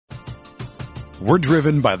We're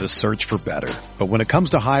driven by the search for better. But when it comes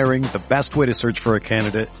to hiring, the best way to search for a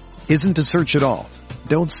candidate isn't to search at all.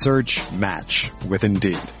 Don't search, match with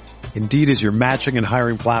Indeed. Indeed is your matching and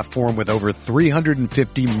hiring platform with over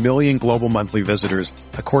 350 million global monthly visitors,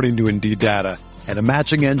 according to Indeed data, and a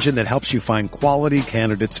matching engine that helps you find quality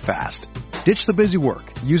candidates fast. Ditch the busy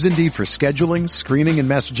work. Use Indeed for scheduling, screening, and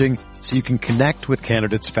messaging so you can connect with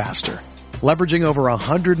candidates faster. Leveraging over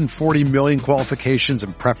 140 million qualifications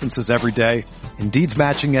and preferences every day, Indeed's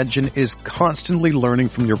matching engine is constantly learning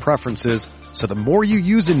from your preferences, so the more you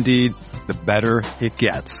use Indeed, the better it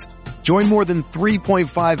gets. Join more than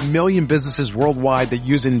 3.5 million businesses worldwide that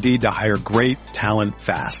use Indeed to hire great talent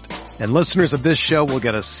fast. And listeners of this show will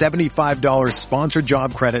get a $75 sponsored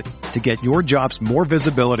job credit to get your jobs more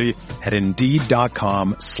visibility at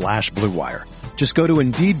Indeed.com/Blue Wire. Just go to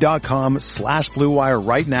Indeed.com/Blue Wire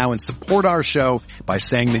right now and support our show by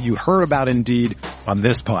saying that you heard about Indeed on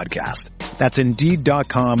this podcast. That's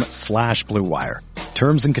Indeed.com/Blue Wire.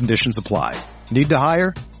 Terms and conditions apply. Need to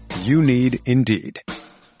hire? You need Indeed.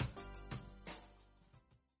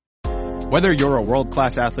 Whether you're a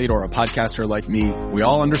world-class athlete or a podcaster like me, we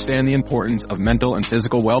all understand the importance of mental and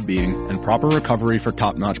physical well-being and proper recovery for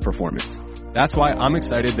top-notch performance. That's why I'm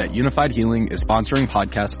excited that Unified Healing is sponsoring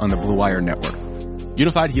podcasts on the Blue Wire Network.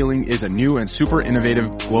 Unified Healing is a new and super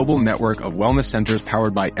innovative global network of wellness centers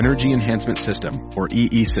powered by Energy Enhancement System, or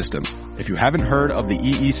EE System. If you haven't heard of the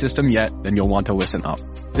EE System yet, then you'll want to listen up.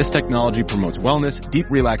 This technology promotes wellness, deep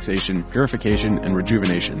relaxation, purification, and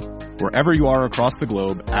rejuvenation. Wherever you are across the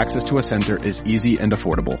globe, access to a center is easy and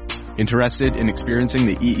affordable. Interested in experiencing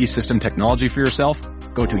the EE System technology for yourself?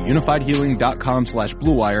 Go to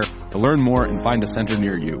unifiedhealing.com/Blue Wire to learn more and find a center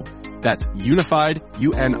near you. That's unified,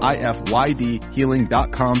 UNIFYD,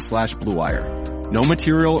 healing.com/Blue Wire. No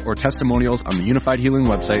material or testimonials on the Unified Healing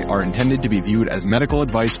website are intended to be viewed as medical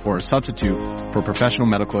advice or a substitute for professional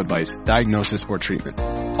medical advice, diagnosis, or treatment.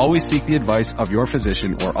 Always seek the advice of your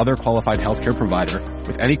physician or other qualified healthcare provider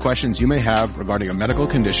with any questions you may have regarding a medical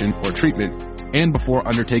condition or treatment and before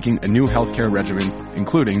undertaking a new healthcare regimen,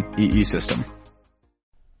 including EE System.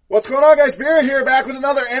 What's going on, guys? Beer here, back with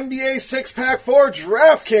another NBA six-pack for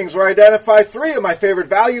DraftKings, where I identify three of my favorite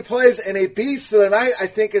value plays, and a beast of the night I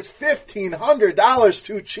think is $1,500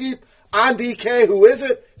 too cheap on DK. Who is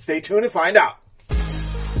it? Stay tuned and find out.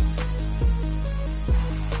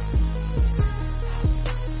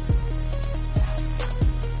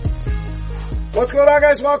 What's going on,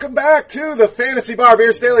 guys? Welcome back to the Fantasy Bar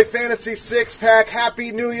Beers Daily Fantasy Six-Pack.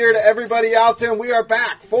 Happy New Year to everybody out there, and we are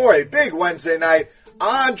back for a big Wednesday night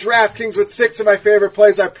on DraftKings with six of my favorite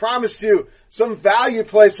plays. I promised you some value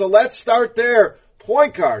plays, so let's start there.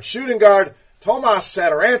 Point guard, shooting guard, Tomas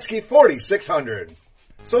Satoransky, 4,600.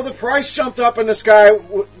 So the price jumped up in this guy,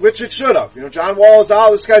 which it should have. You know, John Wall is out.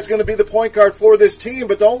 This guy's going to be the point guard for this team,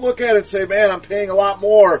 but don't look at it and say, man, I'm paying a lot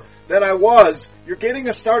more than I was. You're getting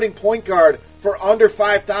a starting point guard for under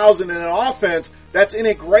 $5,000 in an offense that's in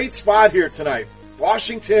a great spot here tonight.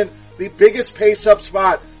 Washington, the biggest pace-up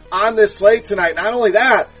spot on this slate tonight. Not only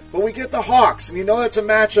that, but we get the Hawks, and you know that's a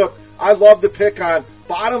matchup I love to pick on.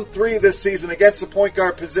 Bottom three this season against the point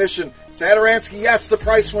guard position. Satoransky, yes, the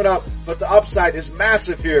price went up, but the upside is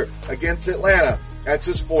massive here against Atlanta at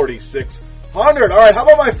just 4,600. All right, how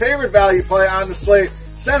about my favorite value play on the slate?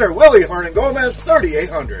 Center Willy Hernangomez,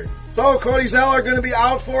 3,800. So Cody Zeller going to be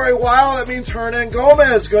out for a while. That means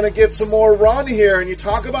Hernangomez going to get some more run here. And you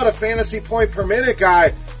talk about a fantasy point per minute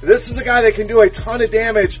guy. This is a guy that can do a ton of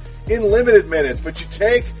damage in limited minutes. But you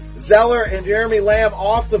take Zeller and Jeremy Lamb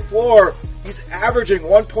off the floor, he's averaging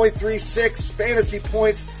 1.36 fantasy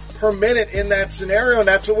points per minute in that scenario. And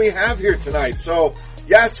that's what we have here tonight. So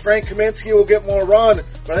yes, Frank Kaminsky will get more run,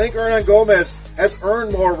 but I think Hernangomez has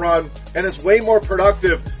earned more run and is way more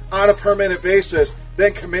productive on a per minute basis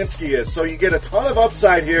than Kaminsky is. So you get a ton of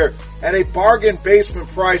upside here at a bargain basement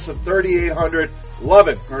price of $3,800. Love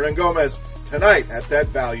it. Hernangomez tonight at that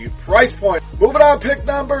value price point. Moving on, pick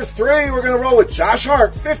number 3, we're going to roll with Josh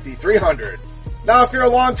Hart, 5,300. Now, if you're a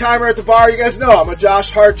long timer at the bar, you guys know I'm a Josh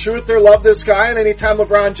Hart truther. Love this guy, and anytime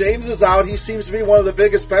LeBron James is out, he seems to be one of the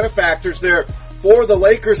biggest benefactors there for the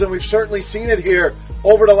Lakers, and we've certainly seen it here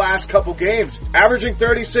over the last couple games. Averaging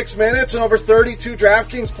 36 minutes and over 32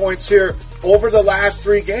 DraftKings points here over the last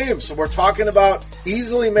 3 games. So we're talking about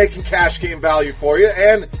easily making cash game value for you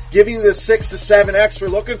and giving you the 6 to 7x we're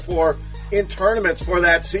looking for in tournaments for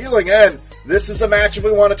that ceiling. And this is a matchup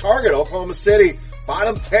we want to target. Oklahoma City,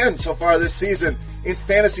 bottom 10 so far this season in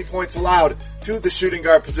fantasy points allowed to the shooting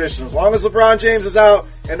guard position. As long as LeBron James is out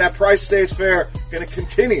and that price stays fair, going to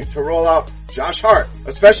continue to roll out Josh Hart,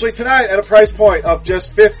 especially tonight at a price point of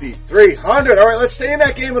just $5,300. All right, let's stay in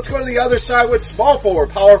that game. Let's go to the other side with small forward,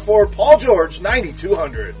 power forward, Paul George,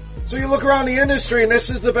 $9,200. So you look around the industry, and this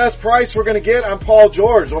is the best price we're going to get on Paul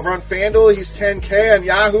George. Over on FanDuel, he's $10K. On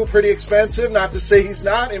Yahoo, pretty expensive. Not to say he's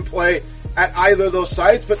not in play at either of those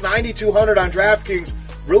sites, but $9,200 on DraftKings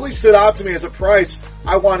really stood out to me as a price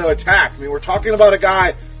I want to attack. I mean, we're talking about a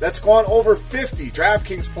guy that's gone over 50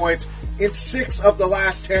 DraftKings points in 6 of the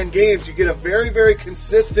last 10 games. You get a very, very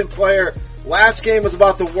consistent player. Last game was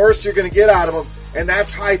about the worst you're going to get out of him, and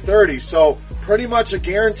that's high 30s. So pretty much a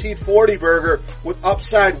guaranteed 40 burger with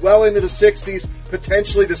upside well into the 60s,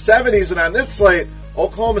 potentially the 70s. And on this slate,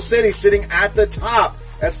 Oklahoma City sitting at the top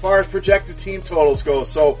as far as projected team totals go.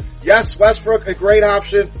 So yes, Westbrook, a great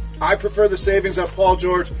option. I prefer the savings on Paul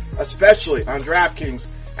George, especially on DraftKings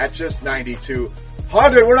at just $9,200.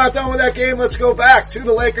 We're not done with that game. Let's go back to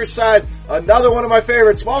the Lakers side. Another one of my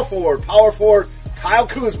favorites, small forward, power forward, Kyle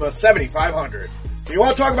Kuzma, $7,500. You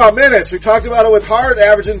want to talk about minutes? We talked about it with Hart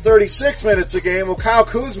averaging 36 minutes a game. Well, Kyle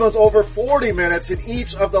Kuzma's over 40 minutes in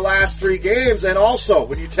each of the last 3 games. And also,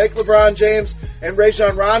 when you take LeBron James and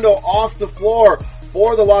Rajon Rondo off the floor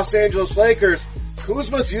for the Los Angeles Lakers,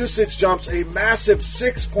 Kuzma's usage jumps a massive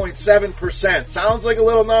 6.7%. Sounds like a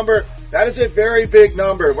little number. That is a very big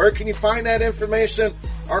number. Where can you find that information?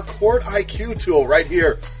 Our Court IQ tool right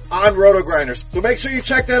here on RotoGrinders. So make sure you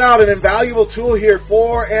check that out. An invaluable tool here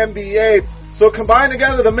for NBA. So combine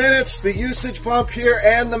together the minutes, the usage bump here,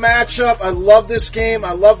 and the matchup. I love this game.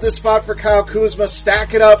 I love this spot for Kyle Kuzma.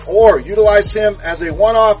 Stack it up or utilize him as a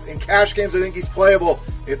one-off in cash games. I think he's playable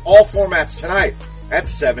in all formats tonight at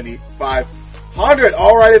 $7,500.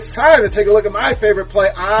 All right, it's time to take a look at my favorite play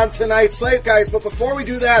on tonight's slate, guys. But before we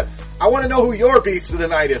do that, I want to know who your beast of the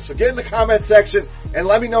night is. So get in the comment section and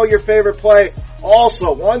let me know your favorite play.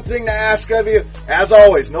 Also, one thing to ask of you, as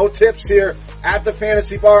always, no tips here at the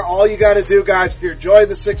Fantasy Bar. All you got to do, guys, if you're enjoying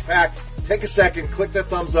the 6-pack, take a second, click that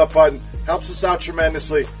thumbs up button. Helps us out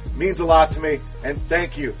tremendously. Means a lot to me. And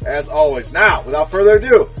thank you, as always. Now, without further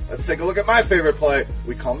ado, let's take a look at my favorite play.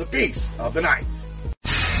 We call him the beast of the night.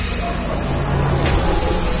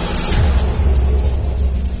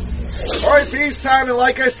 Alright, beast time, and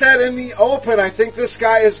like I said in the open, I think this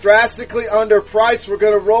guy is drastically underpriced. We're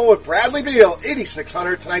going to roll with Bradley Beal,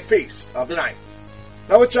 $8,600, tonight's beast of the night.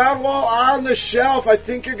 Now with John Wall on the shelf, I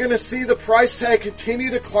think you're going to see the price tag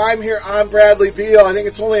continue to climb here on Bradley Beal. I think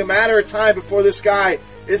it's only a matter of time before this guy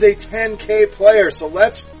is a 10K player. So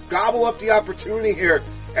let's gobble up the opportunity here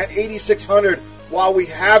at $8,600 while we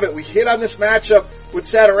have it. We hit on this matchup with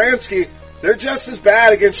Satoransky. They're just as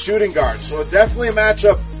bad against shooting guards. So definitely a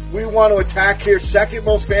matchup we want to attack here. Second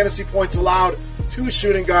most fantasy points allowed to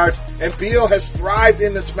shooting guards. And Beal has thrived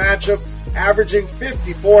in this matchup, averaging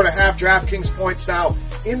 54.5 DraftKings points now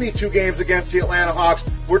in the 2 games against the Atlanta Hawks.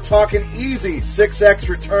 We're talking easy 6x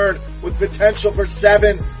return with potential for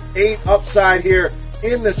 7-8 upside here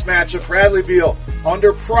in this matchup. Bradley Beal,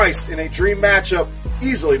 underpriced in a dream matchup.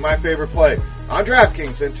 Easily my favorite play on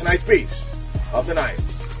DraftKings and tonight's beast of the night.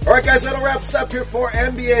 Alright guys, that'll wrap us up here for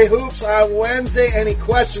NBA Hoops on Wednesday. Any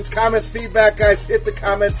questions, comments, feedback, guys, hit the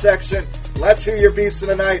comment section. Let's hear your beast of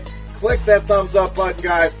the night. Click that thumbs up button,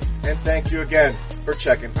 guys. And thank you again for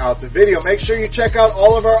checking out the video. Make sure you check out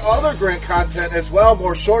all of our other great content as well.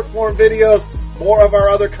 More short form videos, more of our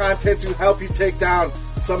other content to help you take down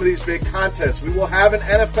some of these big contests. We will have an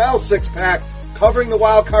NFL 6-pack covering the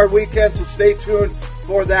wild card weekend, so stay tuned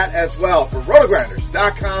for that as well. For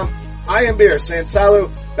RotoGrinders.com, I am Beer saying salut.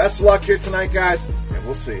 Best of luck here tonight, guys, and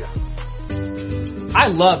we'll see you. I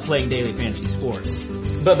love playing daily fantasy sports,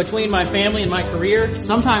 but between my family and my career,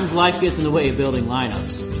 sometimes life gets in the way of building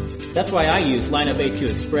lineups. That's why I use Lineup HQ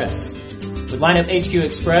Express. With Lineup HQ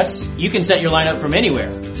Express, you can set your lineup from anywhere.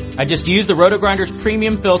 I just use the RotoGrinders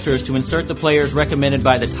premium filters to insert the players recommended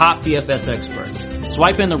by the top DFS experts.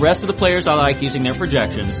 Swipe in the rest of the players I like using their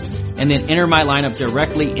projections, and then enter my lineup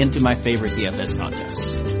directly into my favorite DFS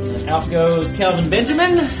contests. Out goes Kelvin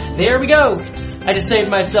Benjamin. There we go. I just saved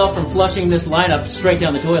myself from flushing this lineup straight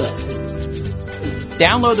down the toilet.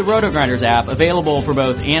 Download the RotoGrinders app, available for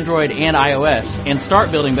both Android and iOS, and start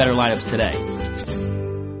building better lineups today.